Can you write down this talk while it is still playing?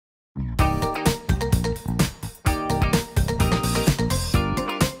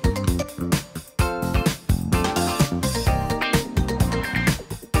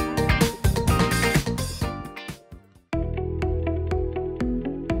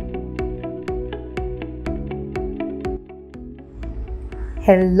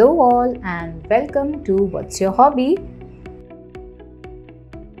Hello all and welcome to What's Your Hobby?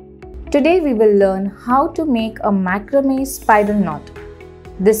 Today we will learn how to make a macrame spiral knot.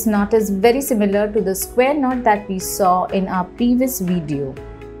 This knot is very similar to the square knot that we saw in our previous video.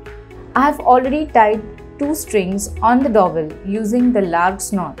 I have already tied 2 strings on the dowel using the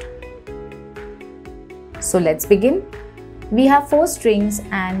lark's knot. So let's begin. We have 4 strings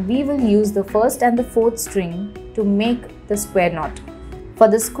and we will use the first and the fourth string to make the square knot. For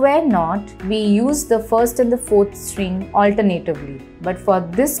the square knot, we use the first and the fourth string alternatively. But for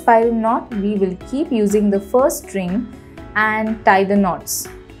this spiral knot, we will keep using the first string and tie the knots.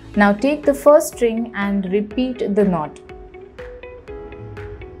 Now take the first string and repeat the knot.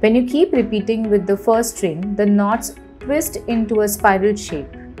 When you keep repeating with the first string, the knots twist into a spiral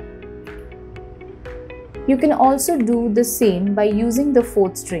shape. You can also do the same by using the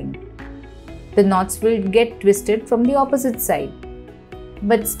fourth string. The knots will get twisted from the opposite side,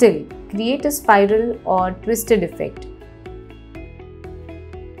 but still create a spiral or twisted effect.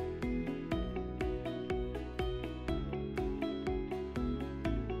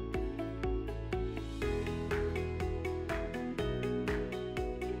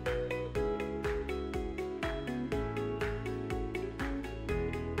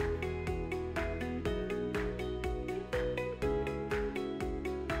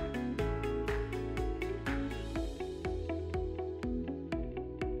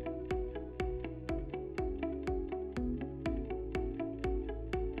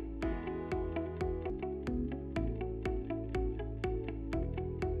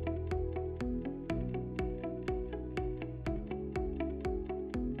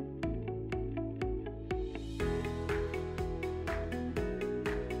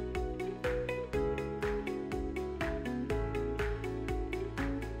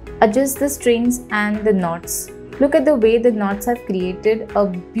 Adjust the strings and the knots. Look at the way the knots have created a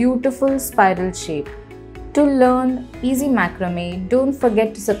beautiful spiral shape. To learn easy macrame, don't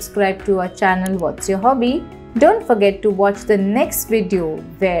forget to subscribe to our channel What's Your Hobby. Don't forget to watch the next video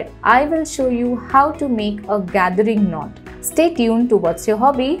where I will show you how to make a gathering knot. Stay tuned to What's Your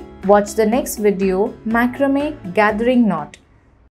Hobby. Watch the next video, Macrame Gathering Knot.